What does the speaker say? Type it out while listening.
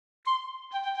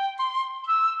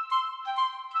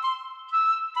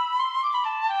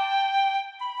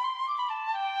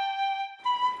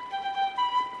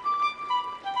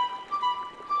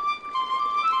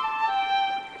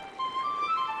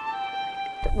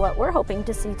what we're hoping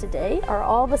to see today are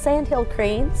all the Sandhill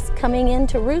Cranes coming in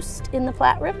to roost in the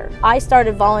Platt River. I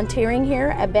started volunteering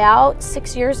here about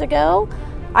 6 years ago.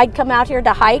 I'd come out here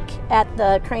to hike at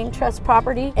the Crane Trust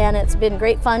property, and it's been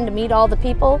great fun to meet all the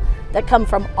people that come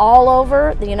from all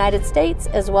over the United States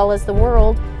as well as the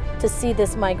world to see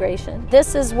this migration.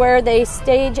 This is where they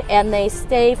stage and they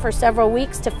stay for several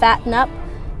weeks to fatten up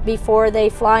before they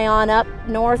fly on up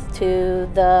north to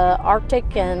the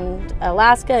Arctic and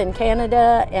Alaska and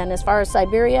Canada and as far as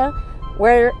Siberia,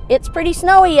 where it's pretty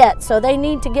snowy yet, so they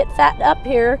need to get fattened up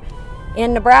here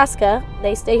in Nebraska.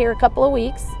 They stay here a couple of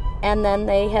weeks and then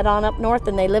they head on up north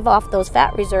and they live off those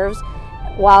fat reserves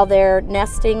while they're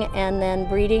nesting and then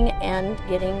breeding and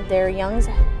getting their young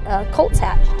colts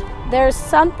hatched. There's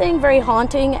something very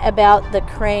haunting about the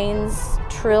cranes'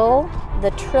 trill, the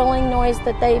trilling noise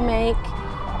that they make.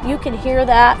 You can hear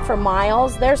that for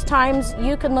miles. There's times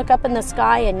you can look up in the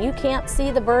sky and you can't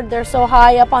see the bird. They're so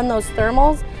high up on those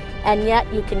thermals, and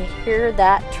yet you can hear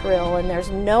that trill, and there's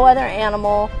no other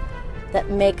animal that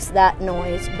makes that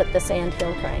noise but the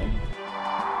Sandhill crane.